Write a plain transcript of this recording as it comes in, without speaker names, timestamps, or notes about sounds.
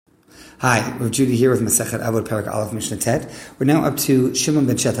Hi, Rav Judy here with Masechet Avot Perek Aleph Mishnah Tet. We're now up to Shimon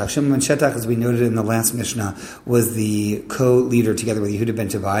ben Shetach. Shimon ben Shetach, as we noted in the last Mishnah, was the co-leader together with Yehuda ben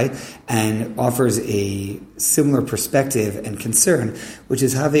Tavai and offers a similar perspective and concern, which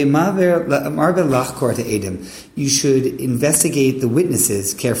is Have Marbe Lachkor to Edom. You should investigate the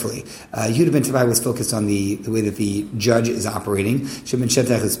witnesses carefully. Yehuda ben Tavai was focused on the way that the judge is operating. Shimon ben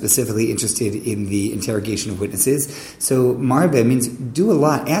Shetach is specifically interested in the interrogation of witnesses. So Marbe means do a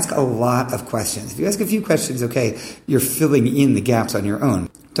lot, ask a lot of questions. If you ask a few questions, okay, you're filling in the gaps on your own.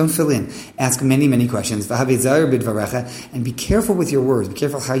 Don't fill in. Ask many, many questions. And be careful with your words. Be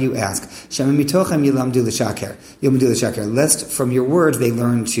careful how you ask. Lest from your words they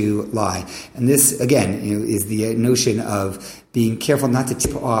learn to lie. And this, again, is the notion of being careful not to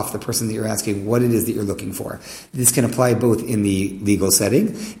tip off the person that you're asking what it is that you're looking for. This can apply both in the legal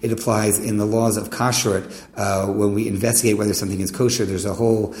setting. It applies in the laws of kashrut. When we investigate whether something is kosher, there's a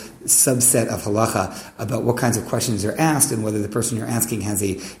whole subset of halacha about what kinds of questions are asked and whether the person you're asking has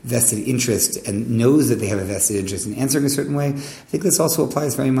a vested interest and knows that they have a vested interest in answering a certain way. I think this also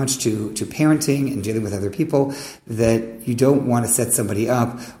applies very much to parenting and dealing with other people, that you don't want to set somebody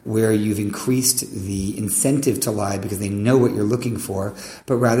up where you've increased the incentive to lie because they know what you're looking for,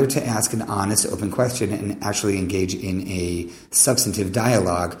 but rather to ask an honest, open question and actually engage in a substantive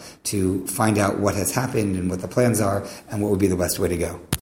dialogue to find out what has happened and what the plans are and what would be the best way to go.